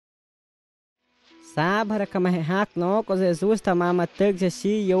Sábara kamahak no ko Jesus tamamatag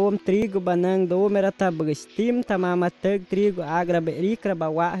jasi yom trigo banang do meratabus tim tamamatag trigo agra berikra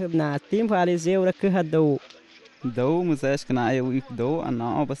bawahib na tim fariseu rakahado. Do Moisés que na eu do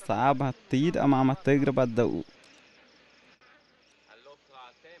ana obasaba tid amamatag rabado.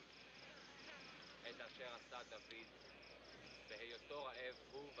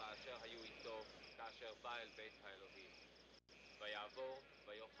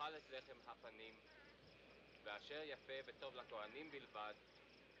 ואשר יפה וטוב לכהנים בלבד,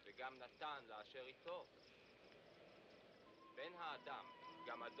 וגם נתן לאשר איתו. בן האדם,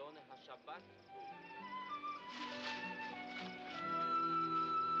 גם אדון השבת הוא.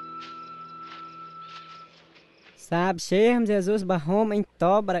 Sabe Shem Jesus bahom em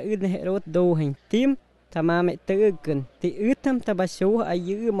tobra id herot do hen tim tamame tugun ti utam tabashu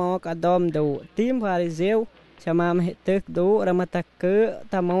ayu mok adom do tim fariseu chamam hetuk do ramatake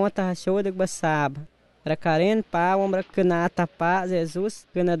tamota hasho de basab rakaren pa omra kana tapa Jesus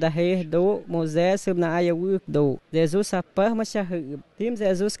kana da her do Moisés na ayu do Jesus apar machahub tim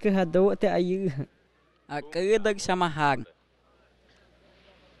Jesus que hado te ayu akadag chamahag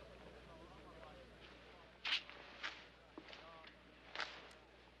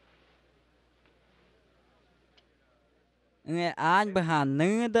nghe anh bờ hàn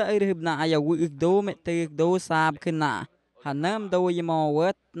nứ đã irib na ayawu do me te do sab kena hanam do yimo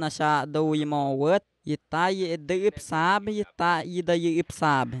wet na sha do yimo wet yitai de ip sab yitai da ip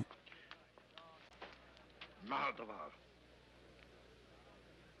sab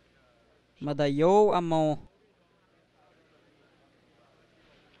madayo amo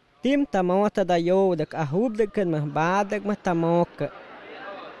tim tamota da yo dak ahub dak kan mah badak mah tamoka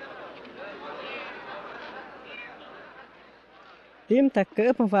tim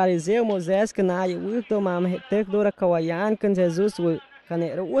takap fariseu Moisés que na ayu tomam hetek dora kawayan kan Jesus wu kan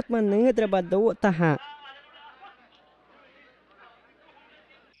erut man nudra bado taha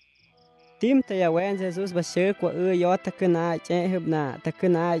tim tayawen Jesus basher kwa yota kana chen hubna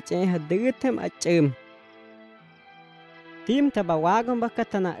takana chen hadutem achim tim tabawagam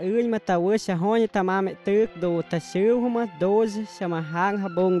bakatana matawu shahoni tamam tek do tashiu huma 12 chamahang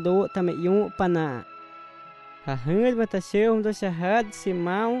habong do tame yum pana Ahand matasheu do shahad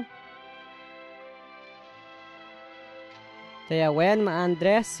Simão Tayawen ma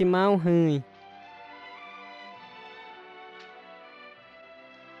André Simão Rui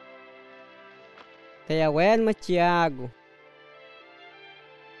Tayawen ma Tiago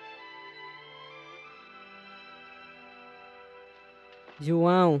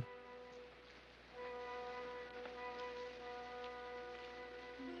João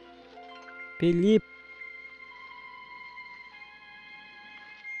Felipe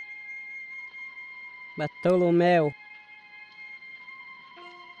Bartolomeu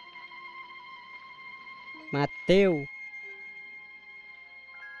Mateu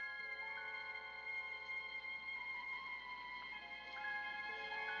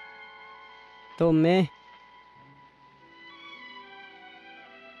Tomé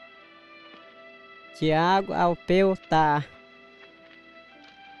Tiago Alpeu tá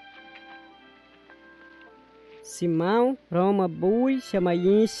Simão Roma Bui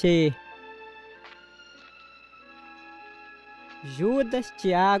Chamayin Che Judas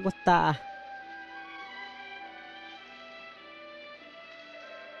Tiago tá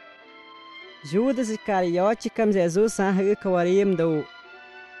Judas Iscariote kam Jesus sanhu kawarim do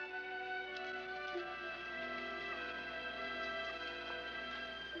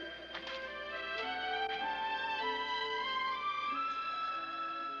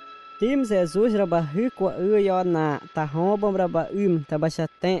Tim Jesus rabahu kwa yona tahobam rabaum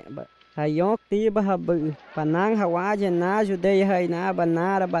tabashatemba Hayok tiba habu panang hawaja na Judeia reina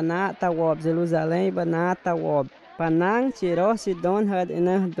banara banata wob Jerusalém banata wob panang Tiro Sidon had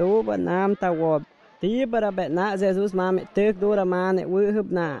enah do banam ta wob tiba rabetna Jesus mame tek dora mane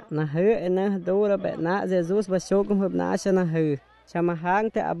wuhubna na he enah dora betna Jesus basogum hubna shana he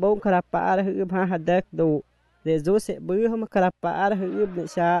chamahang te abong karapar hub ha hadak do Jesus se buhum karapar hub ne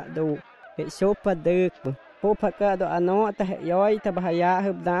sha do he sopa dek Popa do anota yoi tabahaya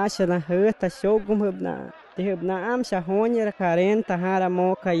hubna shana he ta shogum hubna te hubna am shahoni rakaren tahara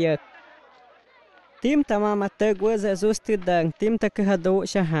mo kayak tim tamama tagwa Jesus tidang tim takahado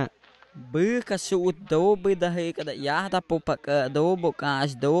shaha bư ka su do bư da he ka da ya da popa ka do bo ka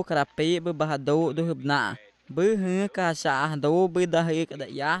as do krape bư ba do do hubna bư he ka sa do bư da he ka da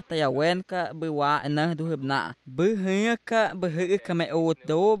ya ta ya wen ka bư wa na do hubna bư he ka me o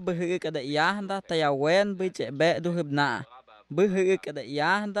do bư he ka da ya da ta ya wen bư che be do hubna bư he ka da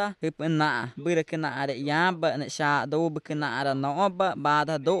ya da hubna bư ra ka na ara ya ba na sha do bư ka na ara no ba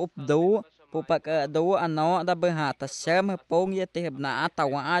da do up do bộ bạc đô anh nó đã bơ hà ta sớm phong ye te na ta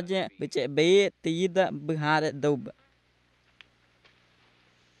wa je bị chế bê tí đã bơ hà để đô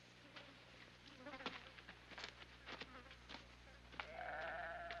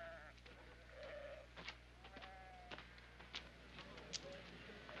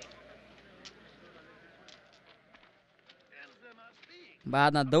bà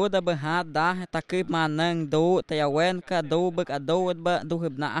na đô đã bơ hà đã ta cứ mà nâng đô ta quen cả đô bơ cả đô bơ đô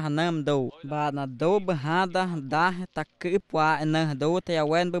hiệp na hà nâm đô bà na đô bơ hà đã ta cứ qua nâng đô ta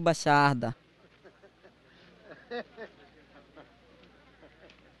quen bơ bà sa đã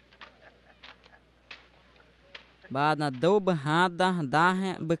bà na đô bơ hà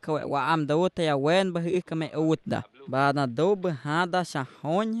đã bơ kawai wa am đô ta quen bơ hư kame út đã bà na đô bơ hà sa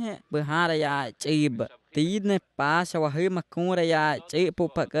hôn bơ hà ra ya chib Tidne pasa wa hư mà cũng ra ya chỉ bộ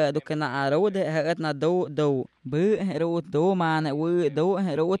phận du kana aro de hết na do bự hero do mà này vư do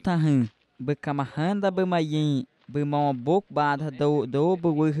hero ta hư bự kama handa bự mà yin bự mò bốc ba tha do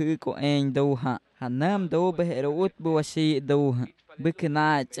bự vư hư của anh do ha hanam do bự hero bự wasi do bự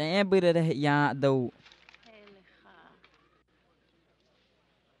kana chế bự ra ya do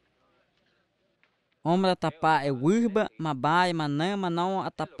Omra tapa e vư ba mà bai mà nơ mà nó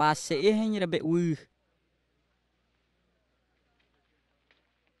tapa sẽ hình ra bự vư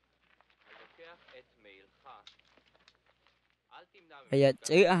Aya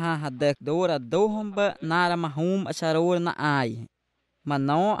chế aha hadak dora dohom ba nara mahum asharor na ai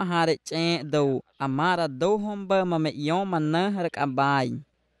Mano aha re chế do amara dohom ba ma me yon mana harak abai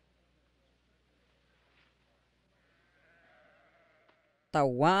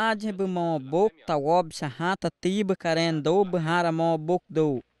Tawaj bu mo bok tawob shahata tib karen do behara mo bok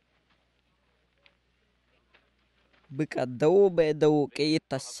do Bika do be do ke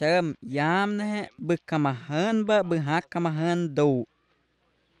tasam yam ne bekamahan ba behakamahan do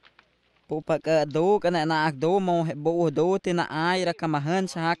Pupa ka do kana na ak do mo bo do tina ai ra kamahan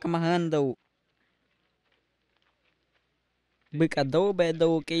sa kamahan do Bika do be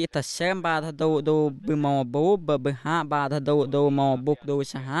do ke tasam ba do be mo bo ba beha ba do mo bok do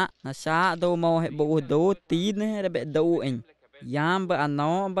sa na sa do mo bo do tin ne be do en Yam ba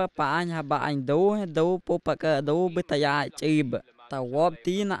ano ba pa nya ba anh do pupa ka do be ta ya chib ta wob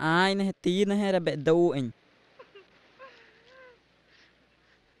tin ai ne tin ne be do en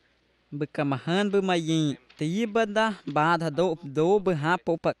Bekamahan be mayin tiba da ba do be ha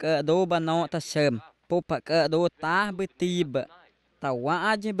pupa ka do ba no ta sem pupa ka do ta be tiba ta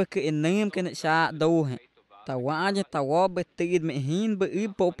wa je be ke enem ke sa do ta wa je ta wob be tid me hin be i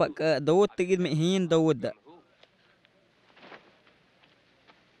pupa ka do tid me hin do da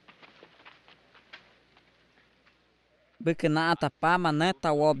Be kena atapa mana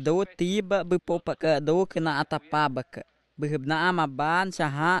ta wob do tiba be pupa ka do kena atapa baka Behibna maban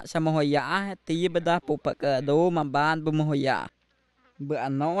saha samohoya tiba da pupa ka do maban bumohoya Be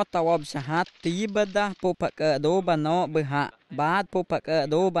ano tawab saha tiba da pupa ka do bano beha bad pupa ka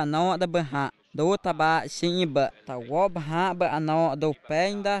do bano da beha do taba sinba tawab ha be ano do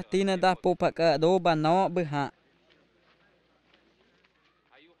penda tina da pupa ka do bano beha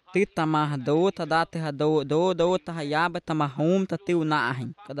Titamah do tadat ha do tahayaba tamahum tatiu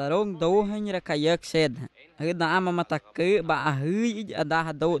nahin kadarong do hen rakayak sed hida ama matake ba ahui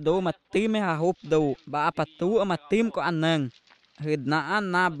ada do matime ha hop do ba apatu amatim ko anang hidna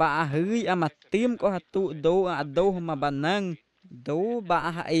na ba ahui amatim ko hatu do ado mabanang do ba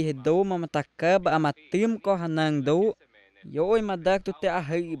ha do mamatake ba amatim ko hanang do yoy madak tu te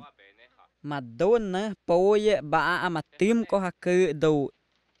ahui madonna poye ba amatim ko haku do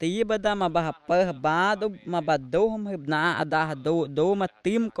Tiba da mabahapah bado mabadohom hibna ada do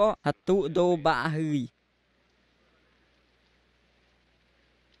matim ko hatu do ba hui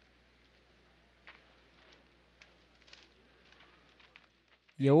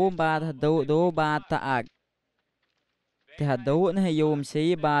Yo ba do ba taag Te do ne yom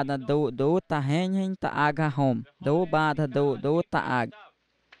si ba do ta hen taag ha hom do ba do taag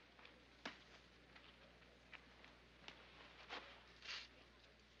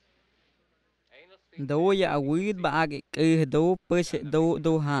Do ya awid ba ag ke do pes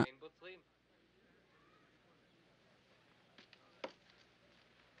do ha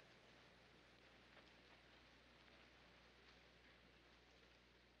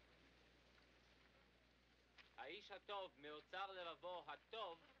האיש הטוב מאוצר לבבו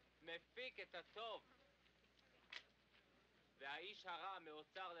הטוב מפיק את הטוב והאיש הרע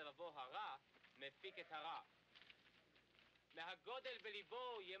מאוצר לבבו הרע מפיק את הרע מהגודל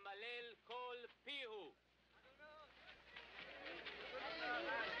בליבו ימלל כל פיהו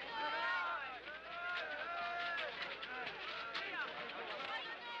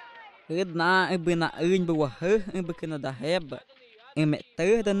na bữa na bữa hơ bữa cái nó đã hẹp mẹ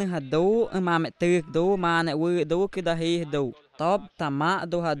tớ đã nâng hà đô mà mẹ tớ đô mà nè vư đô cái đã hê đô top ta mã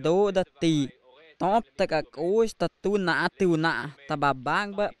đô hà đô đã tì top ta cả cố ta tu nã ta bà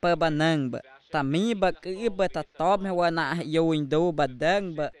bang bạ bờ bà nâng bạ ta mi bạ cứ bạ ta top hay qua nã yo đô bà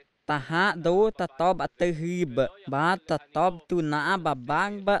đăng bạ ta hạ đô ta top bà tư hư bạ ta top tu nã bà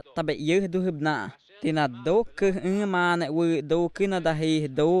bang bạ ta bẹ dư đô hư nã thì là đô cứ mà nè vư đô cứ nó đã hê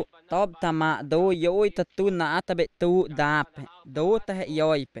đô top ta mã đô yo ta tu nã ta bẹ tu đạp đô ta hệ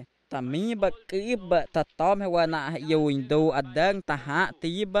yoi ta mi bạ cứ bạ ta top hay qua nã yo đô đăng ta hạ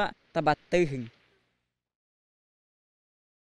tí bạ ta bà tư hư